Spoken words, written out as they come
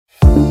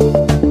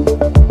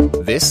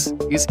This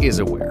is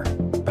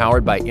IsAware,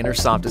 powered by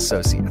Intersoft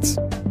Associates.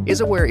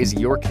 IsAware is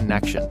your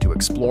connection to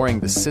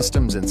exploring the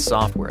systems and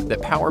software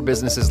that power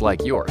businesses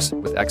like yours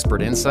with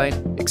expert insight,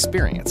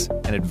 experience,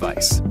 and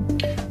advice.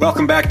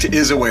 Welcome back to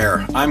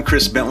IsAware. I'm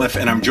Chris Bentliff,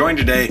 and I'm joined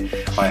today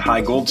by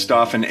Hai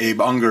Goldstoff and Abe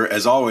Unger,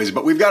 as always.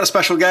 But we've got a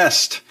special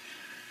guest,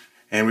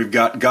 and we've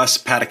got Gus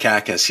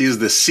Patakakis. He is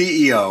the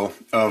CEO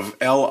of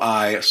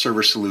LI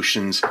Server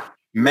Solutions,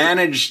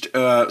 managed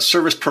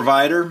service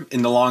provider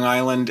in the Long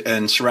Island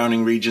and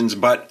surrounding regions,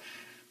 but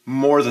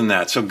more than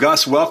that. So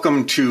Gus,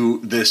 welcome to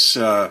this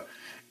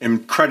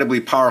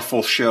incredibly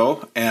powerful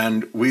show,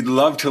 and we'd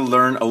love to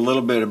learn a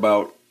little bit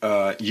about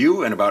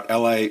you and about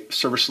LI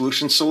Server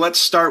Solutions. So let's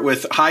start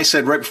with, Hai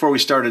said right before we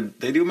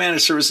started, they do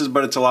managed services,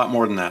 but it's a lot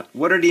more than that.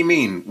 What did he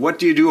mean? What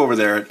do you do over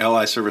there at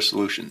LI Server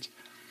Solutions?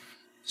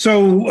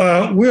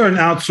 So we're an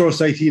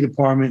outsourced IT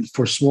department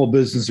for small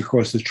business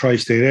across the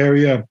tri-state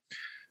area.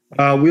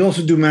 We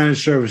also do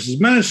managed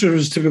services. Managed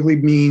services typically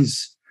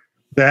means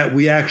that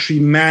we actually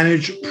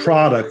manage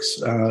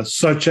products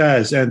such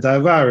as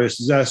antivirus,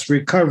 disaster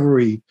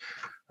recovery,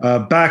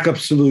 backup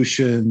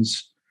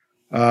solutions,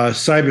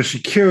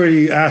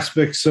 cybersecurity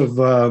aspects of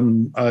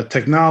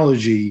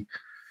technology.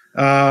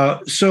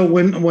 So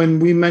when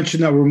we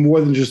mention that we're more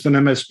than just an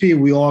MSP,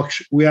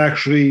 we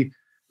actually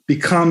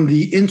become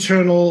the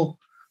internal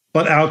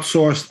but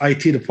outsourced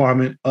IT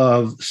department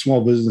of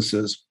small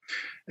businesses.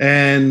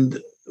 And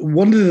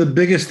one of the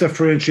biggest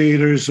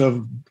differentiators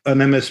of an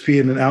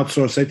MSP and an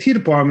outsourced IT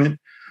department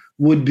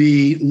would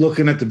be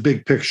looking at the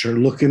big picture,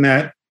 looking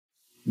at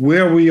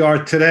where we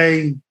are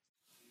today,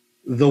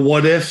 the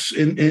what ifs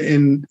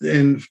in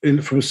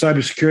from a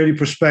cybersecurity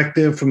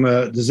perspective, from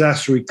a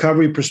disaster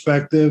recovery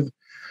perspective,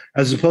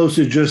 as opposed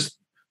to just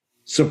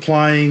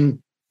supplying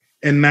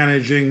and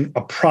managing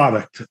a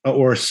product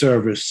or a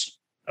service.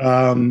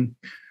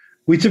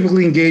 We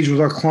typically engage with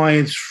our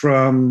clients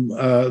from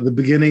the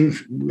beginning,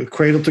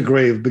 cradle to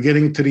grave,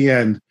 beginning to the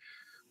end,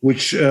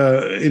 which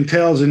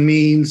entails and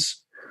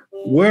means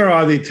where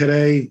are they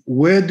today?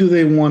 Where do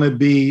they want to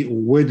be?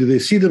 Where do they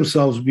see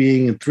themselves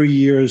being in 3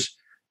 years?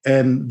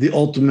 And the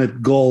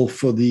ultimate goal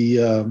for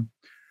the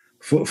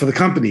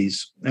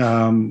companies.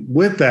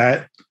 With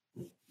that,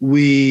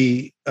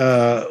 we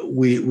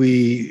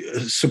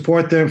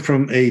support them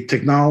from a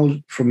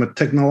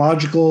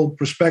technological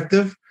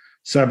perspective.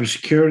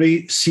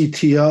 Cybersecurity,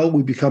 CTO,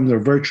 we become their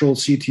virtual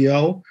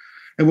CTO.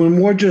 And we're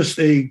more just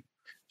a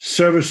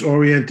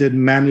service-oriented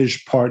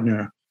managed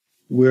partner.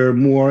 We're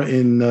more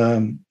in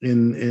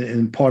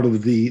part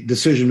of the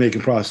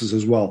decision-making process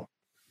as well.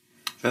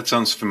 That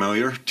sounds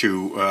familiar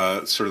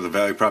to sort of the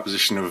value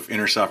proposition of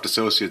Intersoft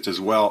Associates as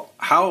well.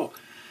 How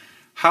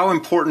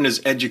important is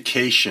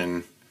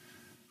education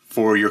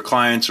for your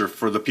clients or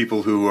for the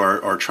people who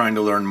are trying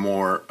to learn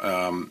more,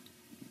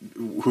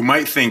 who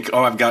might think,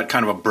 oh, I've got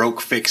kind of a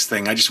broke fix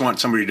thing. I just want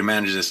somebody to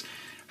manage this.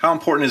 How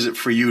important is it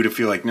for you to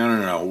feel like,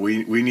 no,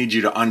 we need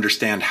you to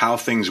understand how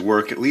things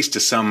work, at least to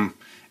some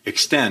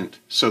extent,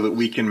 so that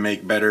we can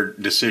make better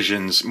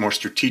decisions, more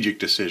strategic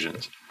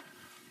decisions?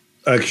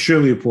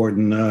 Extremely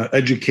important.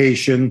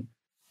 Education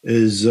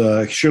is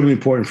extremely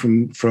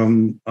important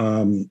from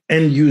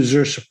end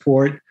user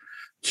support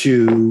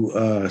to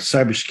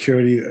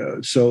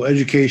cybersecurity. So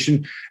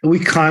education, and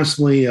we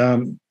constantly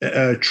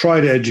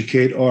try to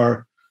educate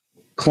our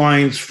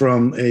clients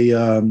from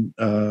an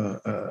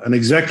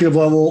executive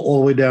level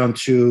all the way down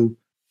to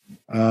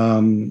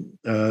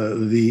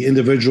the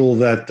individual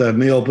that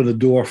may open the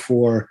door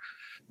for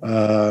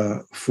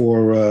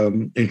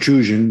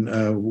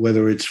intrusion,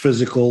 whether it's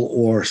physical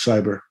or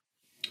cyber.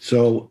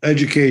 So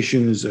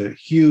education is a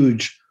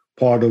huge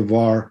part of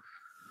our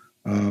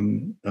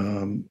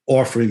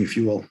offering, if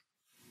you will.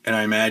 And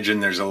I imagine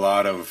there's a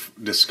lot of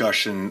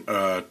discussion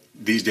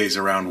these days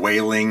around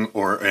whaling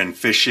and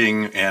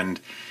phishing and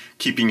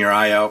keeping your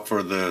eye out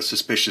for the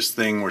suspicious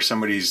thing where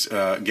somebody's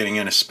getting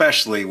in,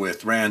 especially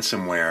with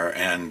ransomware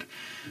and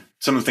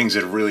some of the things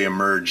that have really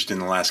emerged in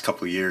the last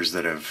couple of years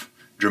that have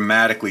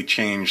dramatically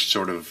changed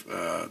sort of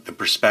the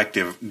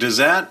perspective. Does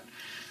that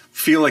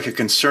feel like a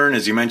concern?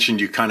 As you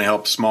mentioned, you kind of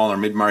help small or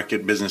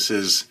mid-market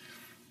businesses.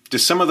 Do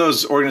some of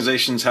those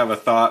organizations have a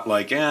thought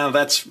like,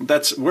 that's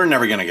we're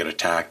never going to get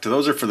attacked.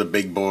 Those are for the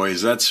big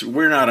boys.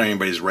 We're not on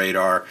anybody's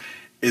radar.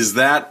 Is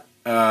there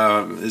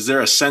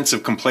a sense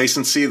of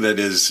complacency that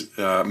is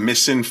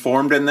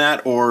misinformed in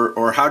that,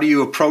 or how do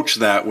you approach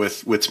that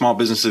with small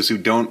businesses who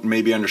don't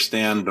maybe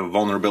understand the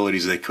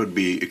vulnerabilities they could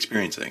be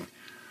experiencing?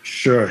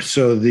 Sure.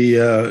 So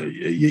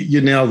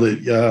you nailed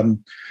it.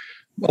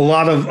 A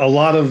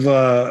lot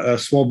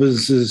of small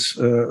businesses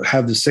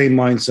have the same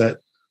mindset,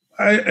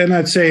 and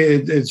I'd say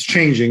it's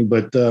changing.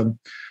 But the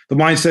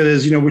mindset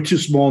is, we're too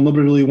small.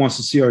 Nobody really wants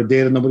to see our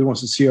data. Nobody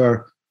wants to see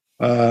our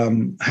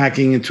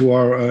hacking into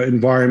our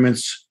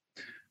environments.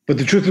 But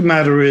the truth of the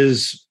matter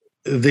is,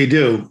 they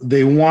do.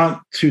 They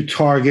want to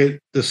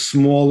target the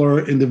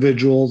smaller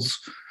individuals,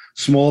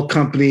 small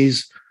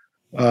companies,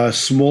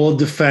 small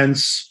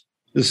defense.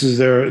 This is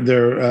their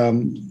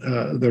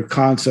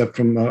concept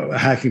from a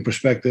hacking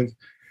perspective.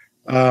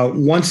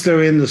 Once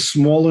they're in the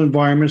smaller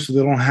environment, so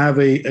they don't have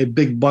a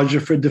big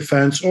budget for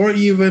defense, or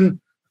even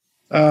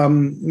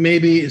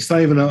maybe it's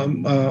not even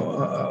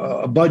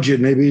a budget,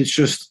 maybe it's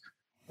just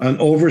an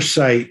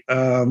oversight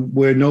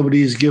where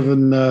nobody's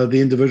given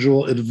the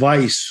individual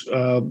advice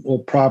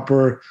or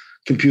proper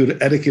computer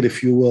etiquette,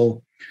 if you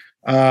will.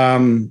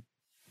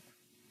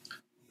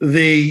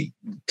 They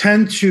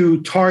tend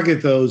to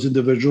target those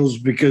individuals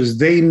because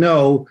they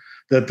know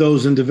that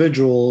those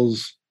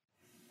individuals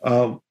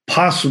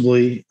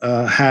possibly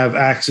have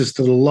access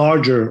to the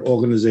larger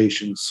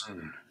organizations.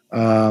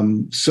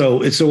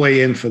 So it's a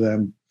way in for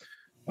them.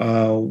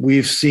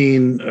 We've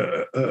seen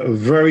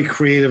very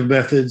creative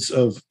methods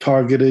of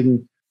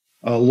targeting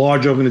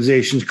large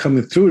organizations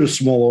coming through the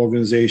small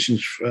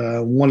organizations.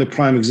 One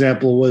prime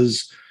example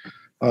was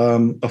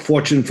a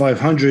Fortune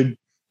 500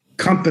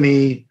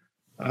 company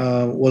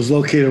was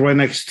located right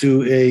next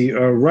to a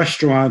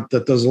restaurant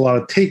that does a lot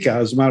of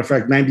takeout. As a matter of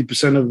fact,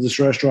 90% of this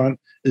restaurant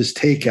is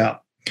takeout.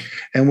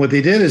 And what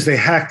they did is they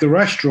hacked the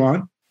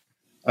restaurant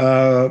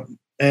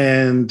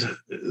and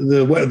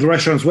the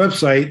restaurant's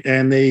website,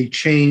 and they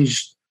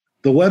changed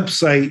the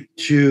website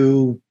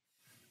to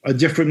a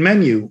different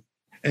menu.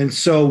 And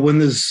so when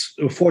this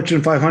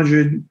Fortune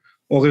 500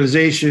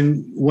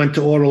 organization went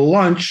to order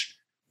lunch,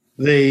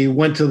 they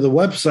went to the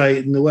website,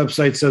 and the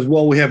website says,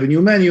 well, we have a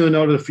new menu. In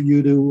order for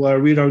you to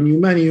read our new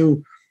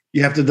menu,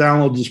 you have to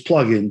download this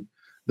plugin.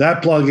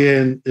 That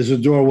plugin is a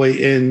doorway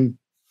in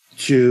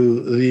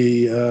to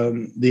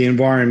the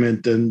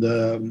environment, and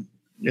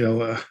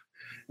it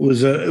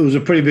was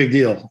a pretty big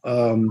deal.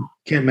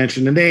 Can't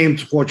mention the name.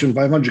 It's a Fortune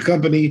 500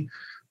 company,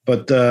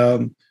 but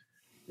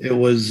it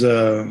was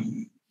a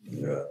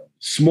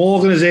small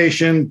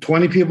organization,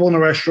 20 people in a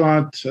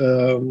restaurant.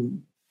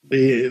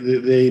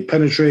 They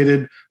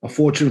penetrated a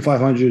Fortune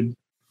 500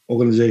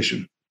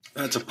 organization.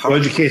 That's a powerful,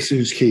 education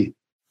is key.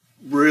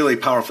 Really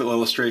powerful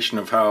illustration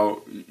of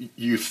how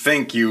you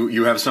think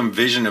you have some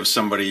vision of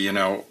somebody,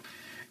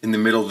 in the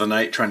middle of the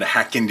night trying to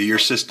hack into your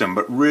system,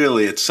 but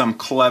really it's some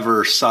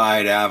clever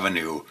side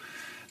avenue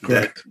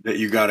that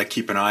you got to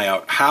keep an eye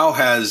out.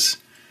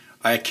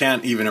 I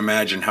can't even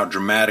imagine how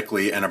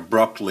dramatically and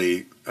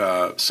abruptly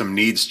some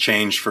needs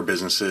changed for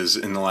businesses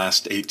in the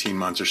last 18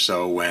 months or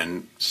so,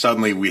 when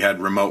suddenly we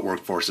had remote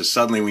workforces.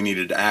 Suddenly we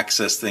needed to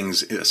access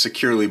things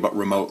securely but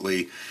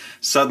remotely.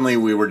 Suddenly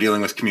we were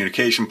dealing with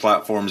communication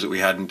platforms that we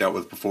hadn't dealt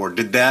with before.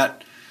 Did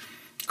that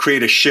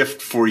create a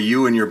shift for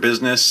you and your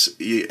business,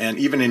 and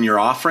even in your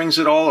offerings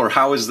at all, or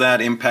how has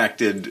that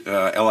impacted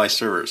LI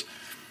Servers?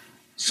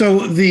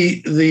 So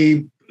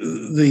the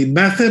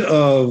method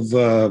of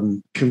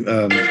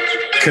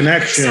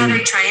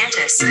connection.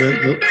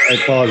 I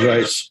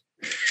apologize.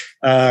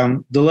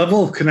 The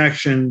level of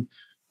connection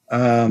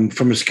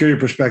from a security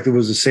perspective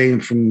was the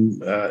same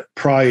from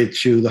prior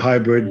to the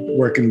hybrid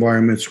work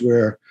environments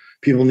where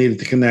people needed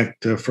to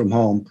connect from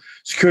home.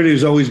 Security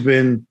has always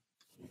been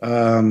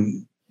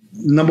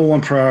number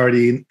one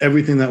priority in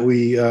everything that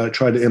we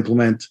try to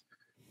implement,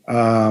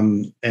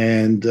 and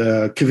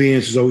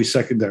convenience is always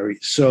secondary.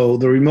 So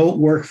the remote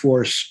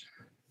workforce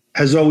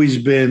has always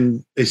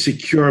been a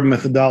secure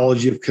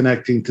methodology of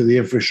connecting to the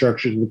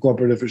infrastructure, to the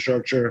corporate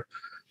infrastructure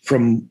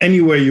from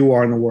anywhere you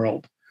are in the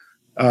world.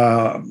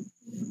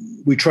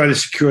 We try to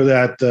secure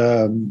that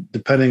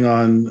depending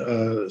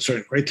on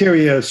certain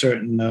criteria,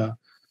 certain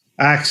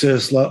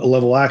access,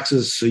 level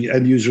access,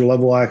 end user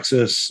level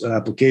access,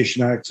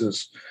 application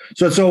access.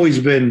 So it's always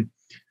been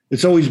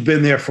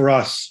there for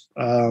us.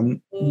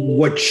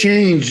 What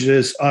changed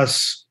is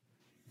us,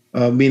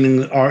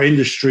 meaning our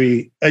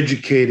industry,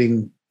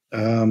 educating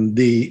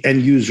the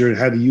end user and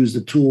how to use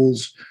the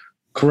tools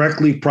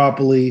correctly,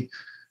 properly,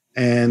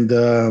 and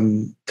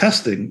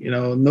testing.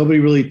 Nobody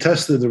really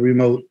tested the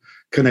remote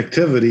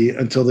connectivity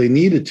until they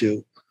needed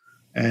to.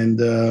 And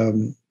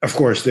of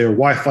course, their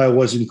Wi-Fi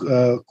wasn't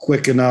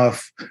quick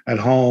enough at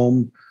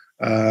home.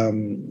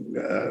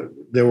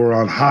 They were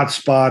on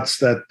hotspots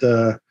that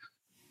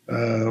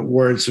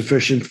weren't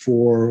sufficient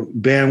for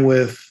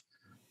bandwidth.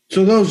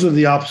 So those are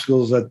the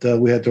obstacles that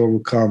we had to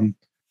overcome.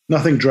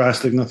 Nothing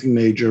drastic, nothing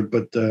major,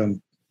 but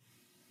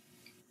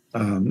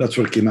that's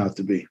what it came out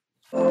to be.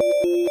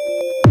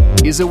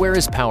 ISAware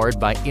is powered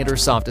by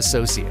Intersoft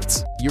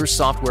Associates, your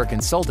software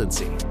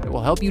consultancy that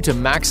will help you to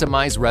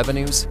maximize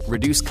revenues,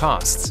 reduce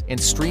costs, and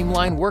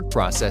streamline work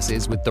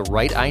processes with the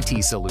right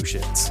IT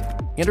solutions.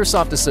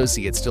 Intersoft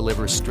Associates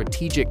delivers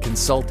strategic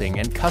consulting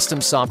and custom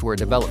software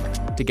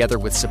development, together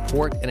with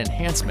support and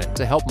enhancement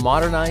to help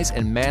modernize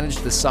and manage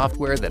the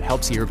software that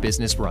helps your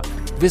business run.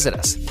 Visit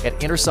us at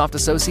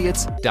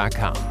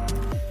Intersoftassociates.com.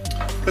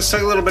 Let's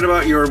talk a little bit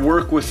about your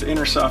work with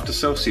Intersoft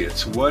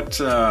Associates.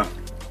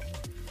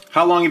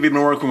 How long have you been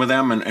working with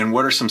them, and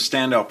what are some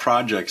standout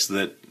projects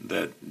that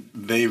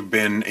they've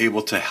been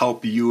able to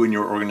help you and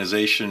your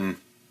organization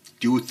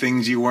do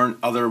things you weren't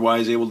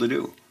otherwise able to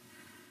do?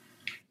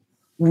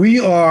 We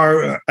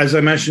are, as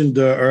I mentioned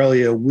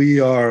earlier, we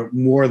are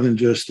more than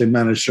just a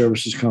managed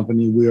services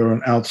company. We are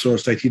an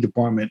outsourced IT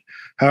department.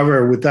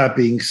 However, with that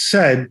being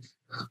said,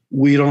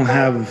 we don't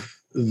have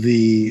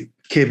the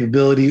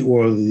capability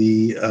or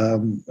the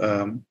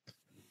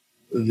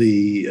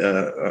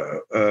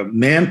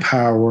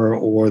manpower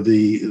or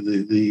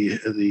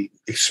the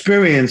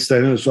experience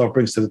that Intersoft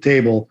brings to the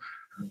table,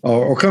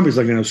 or companies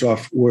like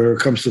Intersoft, where it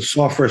comes to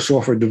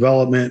software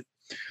development.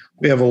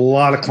 We have a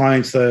lot of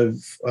clients that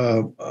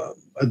have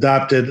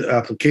adopted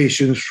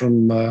applications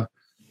from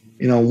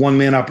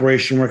one-man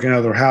operation working out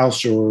of their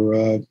house,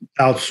 or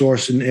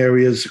outsourced in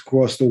areas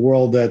across the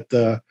world that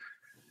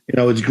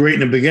it's great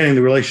in the beginning.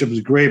 The relationship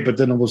is great, but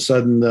then all of a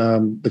sudden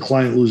the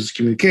client loses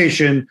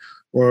communication,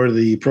 or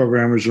the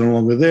programmers are no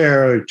longer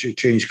there, or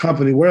change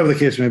company, whatever the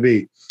case may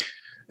be.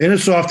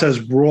 Intersoft has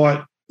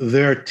brought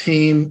their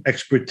team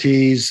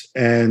expertise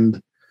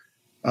and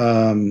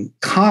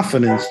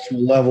confidence to a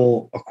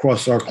level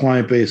across our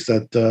client base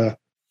that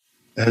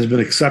has been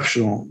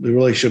exceptional. The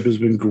relationship has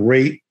been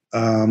great,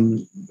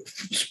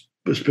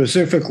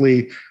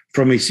 specifically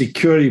from a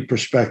security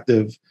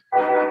perspective.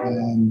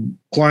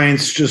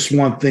 Clients just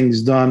want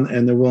things done,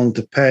 and they're willing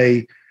to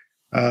pay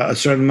a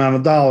certain amount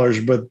of dollars,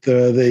 but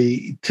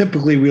they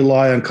typically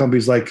rely on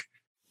companies like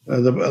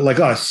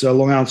us,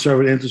 Long Island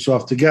Server and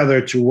Intersoft together,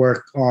 to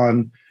work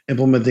on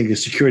implementing a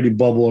security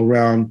bubble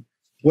around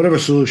whatever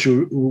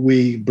solution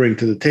we bring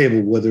to the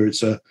table, whether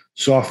it's a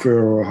software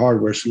or a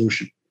hardware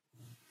solution.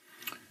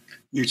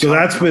 So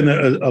that's been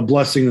a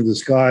blessing in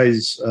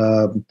disguise.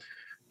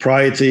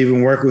 Prior to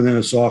even working with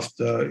Intersoft,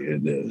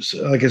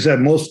 like I said,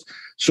 most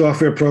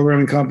software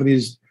programming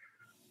companies,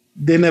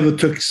 they never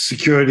took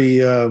security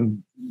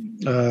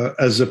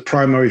as a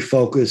primary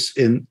focus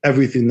in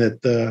everything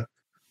that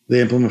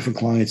they implement for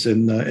clients,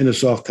 and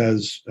Intersoft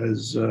has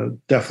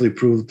definitely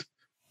proved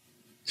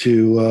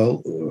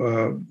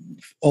to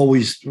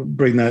always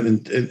bring that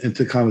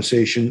into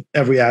conversation,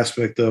 every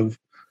aspect of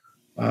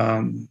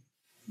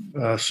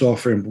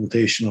software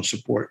implementation or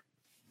support.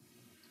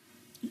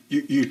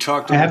 You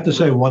talked. I have to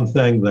say one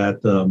thing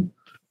that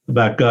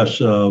about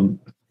Gus.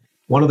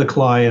 One of the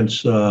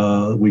clients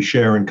we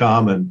share in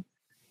common.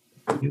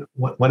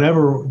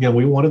 Whenever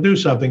we want to do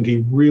something,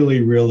 he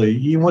really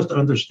wants to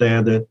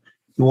understand it.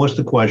 He wants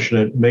to question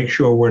it. Make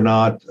sure we're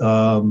not,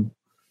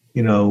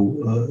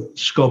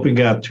 scoping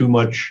out too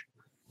much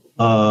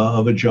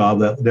of a job.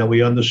 That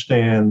we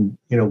understand,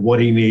 what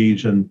he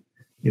needs, and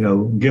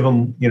give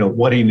him,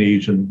 what he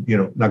needs, and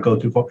not go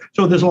too far.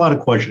 So there's a lot of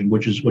questioning,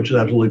 which is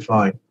absolutely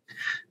fine.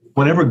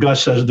 Whenever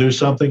Gus says do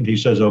something, he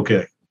says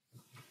okay.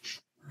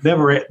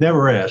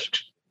 Never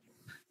asks.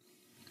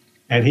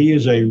 And he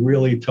is a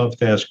really tough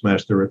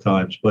taskmaster at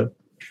times, but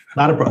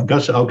not a problem.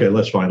 Gus, okay,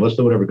 that's fine. Let's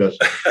do whatever Gus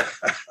says.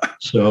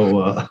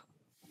 So,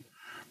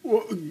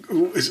 well,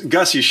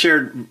 Gus, you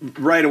shared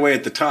right away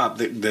at the top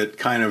that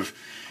kind of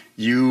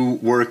you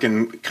work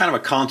in kind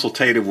of a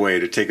consultative way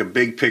to take a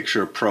big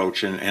picture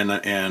approach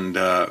and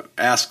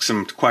ask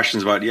some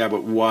questions about,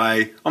 but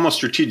why, almost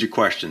strategic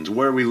questions.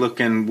 Where are we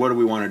looking? What do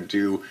we want to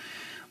do?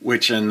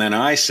 And then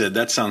I said,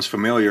 that sounds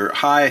familiar.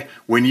 Hi,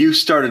 when you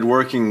started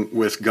working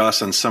with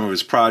Gus on some of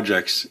his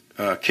projects,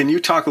 can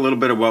you talk a little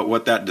bit about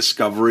what that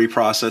discovery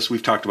process,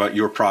 we've talked about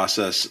your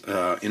process,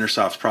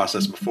 Intersoft's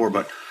process before,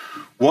 but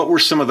what were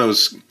some of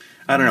those,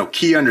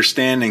 key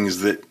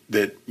understandings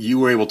that you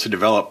were able to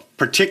develop,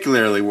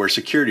 particularly where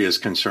security is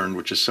concerned,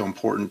 which is so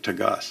important to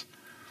Gus?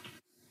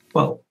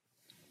 Well,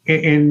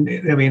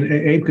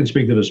 Abe can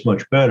speak to this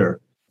much better,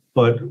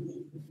 but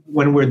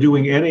when we're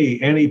doing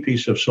any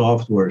piece of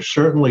software,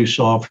 certainly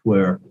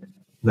software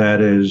that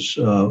is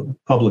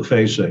public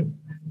facing,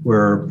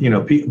 where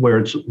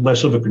it's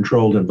less of a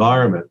controlled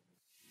environment,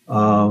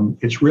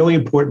 it's really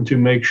important to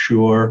make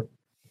sure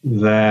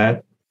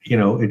that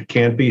it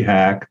can't be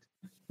hacked,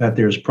 that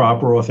there's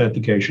proper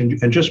authentication,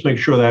 and just make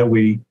sure that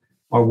we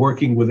are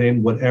working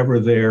within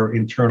whatever their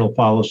internal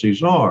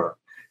policies are.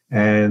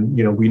 And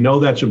we know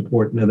that's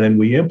important, and then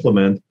we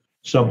implement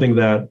something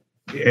that.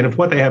 And if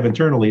what they have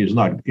internally is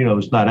not,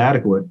 is not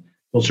adequate,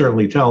 we'll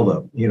certainly tell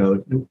them.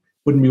 It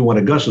wouldn't be one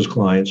of Gus's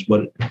clients,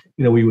 but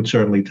we would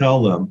certainly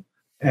tell them.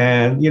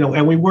 And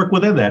and we work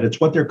within that. It's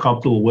what they're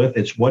comfortable with.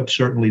 It's what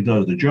certainly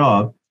does the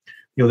job.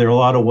 There are a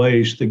lot of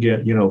ways to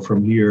get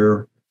from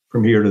here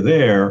to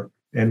there.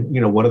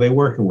 And what are they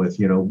working with?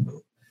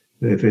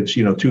 If it's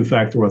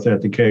two-factor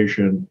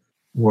authentication,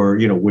 or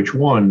which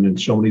one,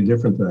 and so many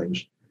different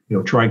things.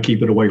 Try and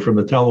keep it away from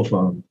the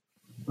telephone,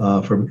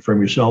 from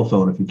your cell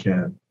phone if you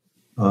can.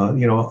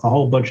 A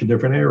whole bunch of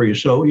different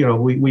areas. So,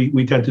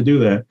 we tend to do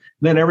that. And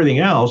then everything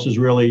else is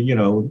really,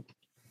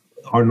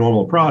 our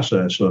normal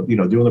process of,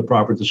 doing the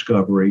proper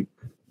discovery.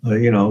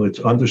 It's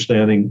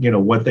understanding,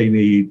 what they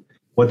need,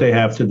 what they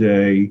have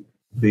today,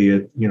 be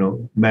it,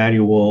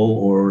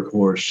 manual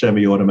or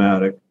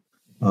semi-automatic,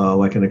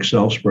 like an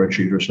Excel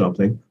spreadsheet or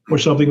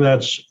something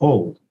that's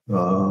old,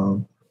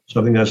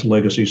 something that's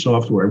legacy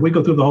software. We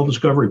go through the whole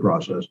discovery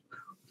process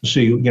to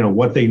see,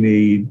 what they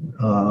need,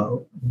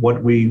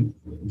 what we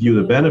view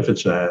the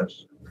benefits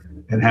as,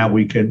 and how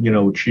we can,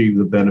 achieve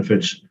the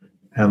benefits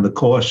and the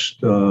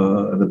cost,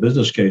 and the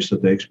business case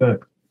that they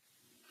expect.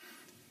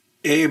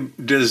 Abe,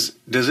 does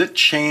it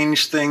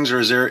change things, or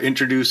is there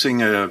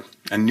introducing a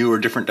new or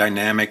different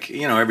dynamic?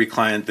 Every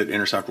client that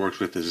Intersoft works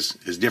with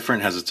is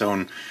different, has its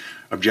own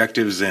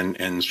objectives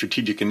and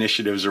strategic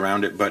initiatives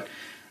around it. But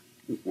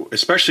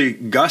especially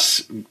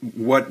Gus,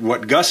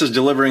 what Gus is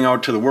delivering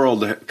out to the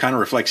world kind of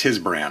reflects his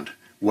brand.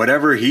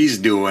 Whatever he's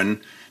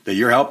doing that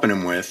you're helping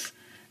him with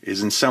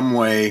is in some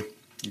way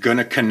going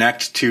to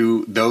connect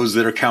to those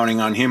that are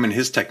counting on him and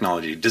his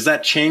technology. Does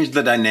that change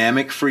the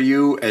dynamic for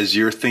you as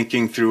you're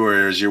thinking through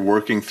or as you're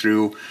working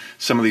through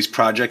some of these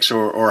projects?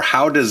 Or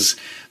how does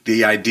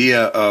the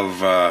idea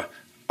of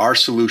our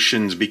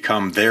solutions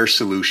become their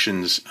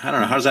solutions? I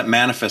don't know. How does that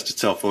manifest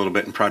itself a little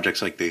bit in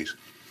projects like these?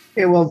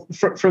 Yeah, well,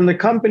 from the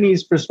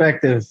company's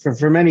perspective,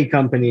 for many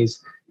companies,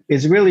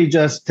 it's really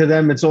just, to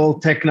them, it's all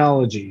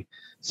technology.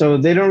 So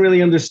they don't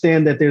really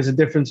understand that there's a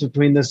difference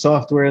between the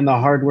software and the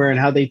hardware and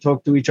how they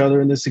talk to each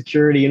other and the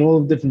security and all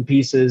the different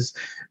pieces.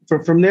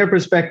 From their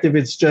perspective,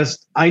 it's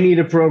just, I need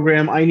a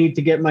program, I need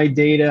to get my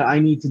data, I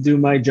need to do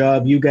my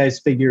job, you guys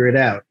figure it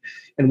out.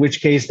 In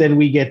which case, then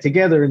we get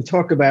together and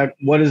talk about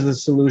what is the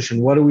solution,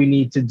 what do we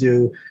need to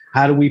do,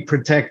 how do we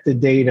protect the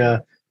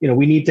data.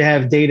 We need to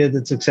have data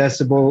that's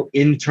accessible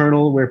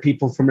internal where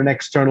people from an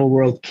external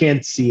world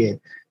can't see it.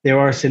 There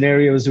are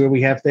scenarios where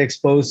we have to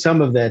expose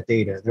some of that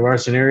data. There are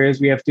scenarios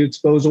we have to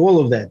expose all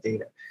of that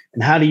data.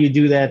 And how do you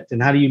do that?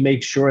 And how do you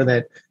make sure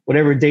that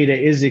whatever data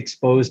is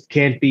exposed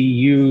can't be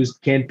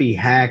used, can't be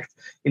hacked?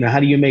 How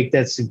do you make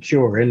that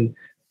secure? And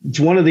it's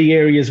one of the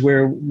areas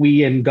where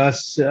we and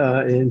Gus,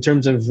 in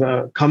terms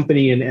of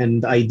company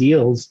and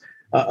ideals,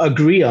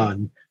 agree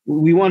on.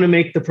 We want to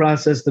make the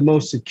process the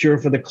most secure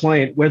for the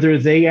client, whether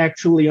they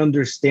actually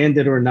understand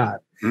it or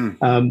not.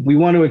 We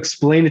want to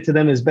explain it to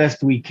them as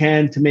best we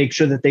can to make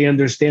sure that they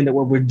understand that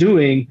what we're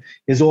doing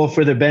is all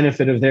for the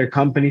benefit of their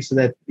company so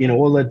that,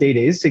 all that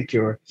data is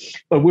secure.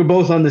 But we're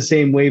both on the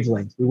same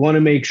wavelength. We want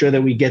to make sure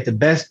that we get the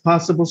best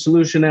possible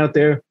solution out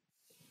there.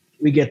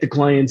 We get the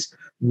clients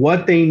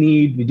what they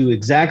need. We do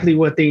exactly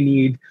what they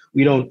need.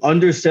 We don't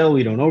undersell.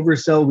 We don't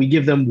oversell. We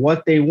give them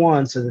what they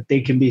want so that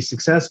they can be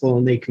successful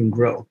and they can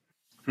grow.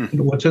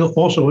 What's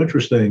also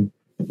interesting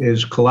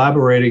is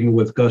collaborating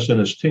with Gus and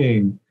his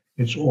team.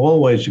 It's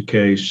always a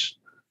case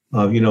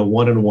of,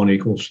 1 and 1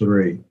 equals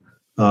 3.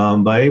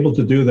 By able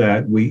to do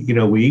that, we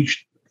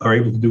each are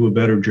able to do a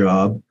better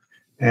job.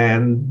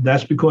 And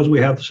that's because we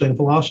have the same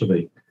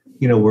philosophy.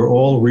 We're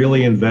all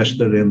really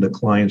invested in the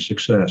client's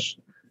success.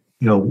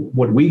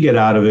 What we get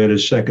out of it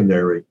is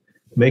secondary.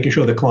 Making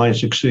sure the client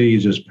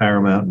succeeds is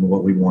paramount in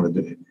what we want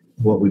to do,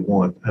 what we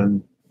want.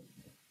 And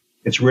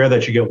it's rare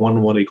that you get 1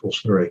 and 1 equals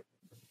 3.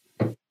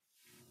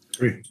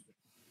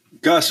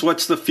 Gus,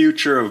 what's the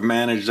future of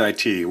managed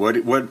IT? What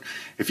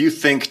if you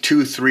think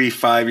 2, 3,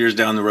 5 years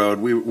down the road,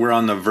 we're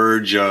on the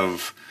verge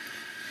of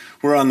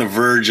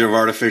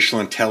artificial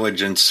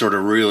intelligence sort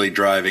of really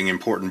driving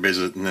important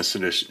business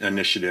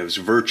initiatives,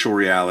 virtual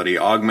reality,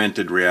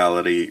 augmented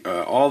reality,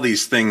 all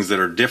these things that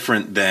are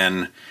different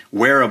than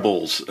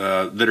wearables,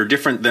 that are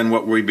different than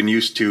what we've been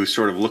used to,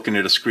 sort of looking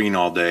at a screen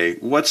all day.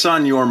 What's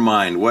on your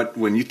mind?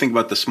 When you think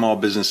about the small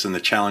business and the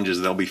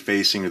challenges they'll be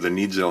facing or the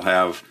needs they'll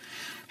have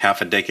half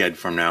a decade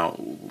from now,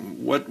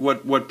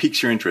 what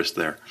piques your interest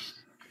there?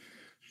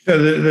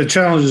 The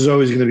challenge is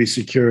always going to be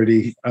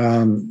security.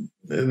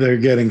 They're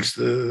getting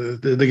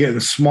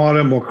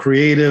smarter, more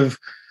creative,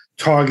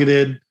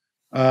 targeted.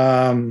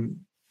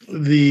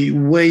 The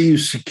way you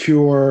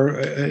secure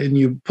and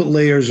you put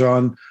layers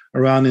on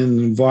around an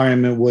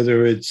environment,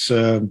 whether it's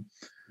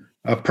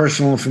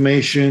personal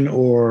information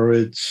or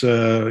it's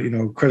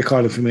credit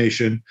card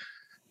information,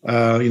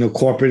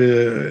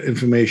 corporate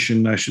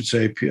information, I should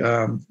say.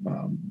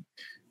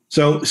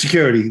 So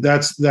security,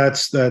 that's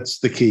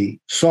the key.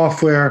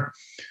 Software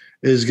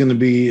is going to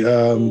be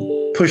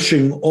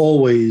pushing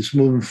always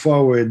moving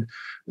forward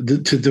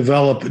to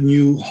develop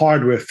new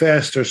hardware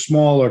faster,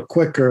 smaller,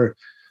 quicker,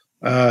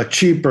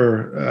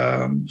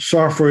 cheaper.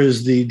 Software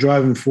is the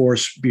driving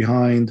force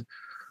behind,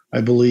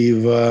 I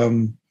believe,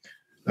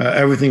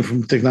 everything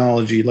from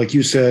technology. Like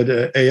you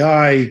said,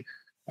 AI,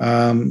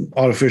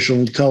 artificial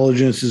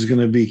intelligence is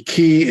going to be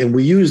key. And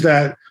we use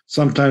that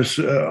sometimes,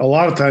 a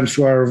lot of times,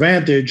 to our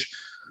advantage.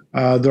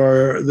 There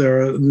are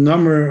a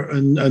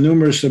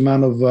numerous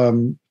amount of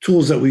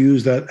tools that we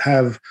use that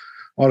have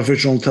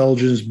artificial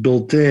intelligence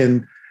built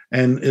in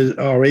and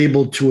are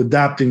able to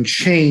adapt and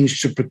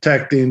change to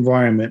protect the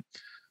environment.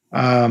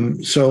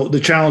 So the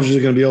challenges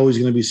are always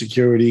going to be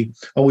security,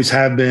 always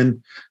have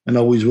been, and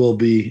always will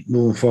be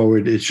moving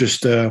forward. It's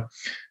just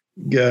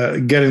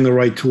getting the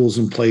right tools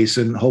in place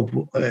and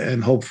hoping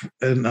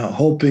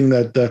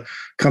that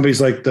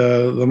companies like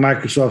the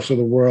Microsofts of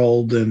the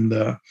world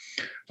and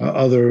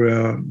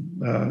other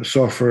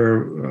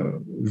software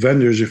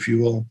vendors, if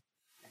you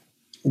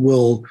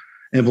will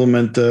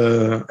implement,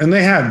 and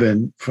they have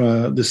been,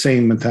 the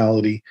same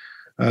mentality.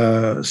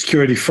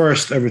 Security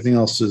first, everything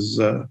else is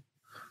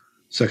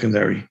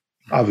secondary,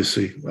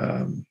 obviously.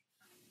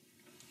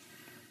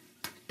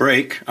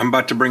 Break. I'm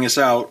about to bring us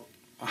out.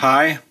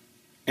 Hi,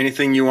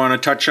 Anything you want to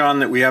touch on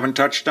that we haven't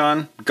touched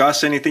on?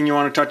 Gus, anything you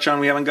want to touch on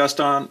we haven't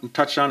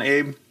touched on,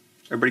 Abe?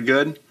 Everybody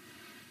good?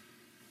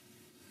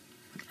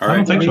 All right. I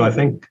don't think so. I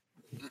think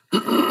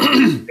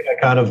I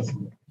kind of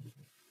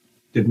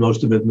did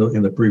most of it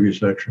in the previous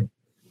section.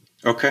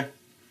 Okay.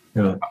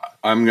 Yeah.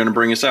 I'm going to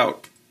bring us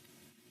out.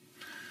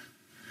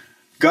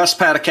 Gus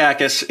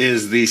Patakakis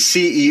is the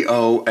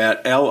CEO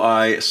at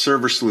LI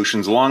Server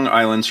Solutions, Long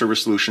Island Server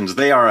Solutions.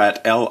 They are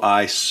at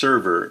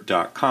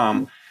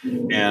liserver.com.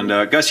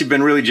 And Gus, you've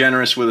been really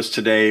generous with us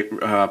today.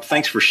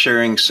 Thanks for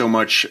sharing so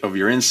much of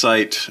your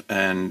insight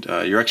and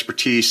your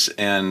expertise,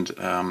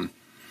 and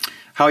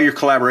how your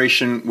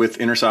collaboration with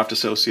Intersoft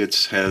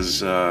Associates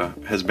has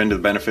been to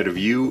the benefit of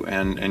you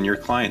and your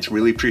clients.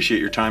 Really appreciate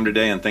your time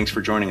today, and thanks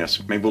for joining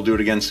us. Maybe we'll do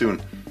it again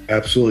soon.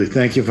 Absolutely.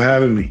 Thank you for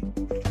having me.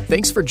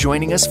 Thanks for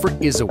joining us for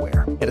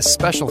IsAware, and a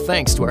special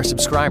thanks to our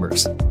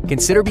subscribers.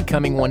 Consider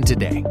becoming one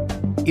today.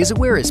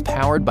 IsAware is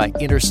powered by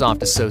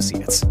Intersoft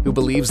Associates, who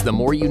believes the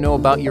more you know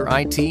about your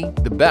IT,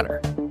 the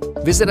better.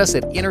 Visit us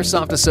at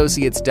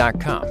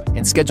intersoftassociates.com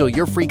and schedule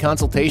your free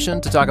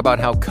consultation to talk about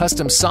how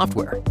custom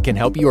software can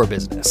help your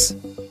business.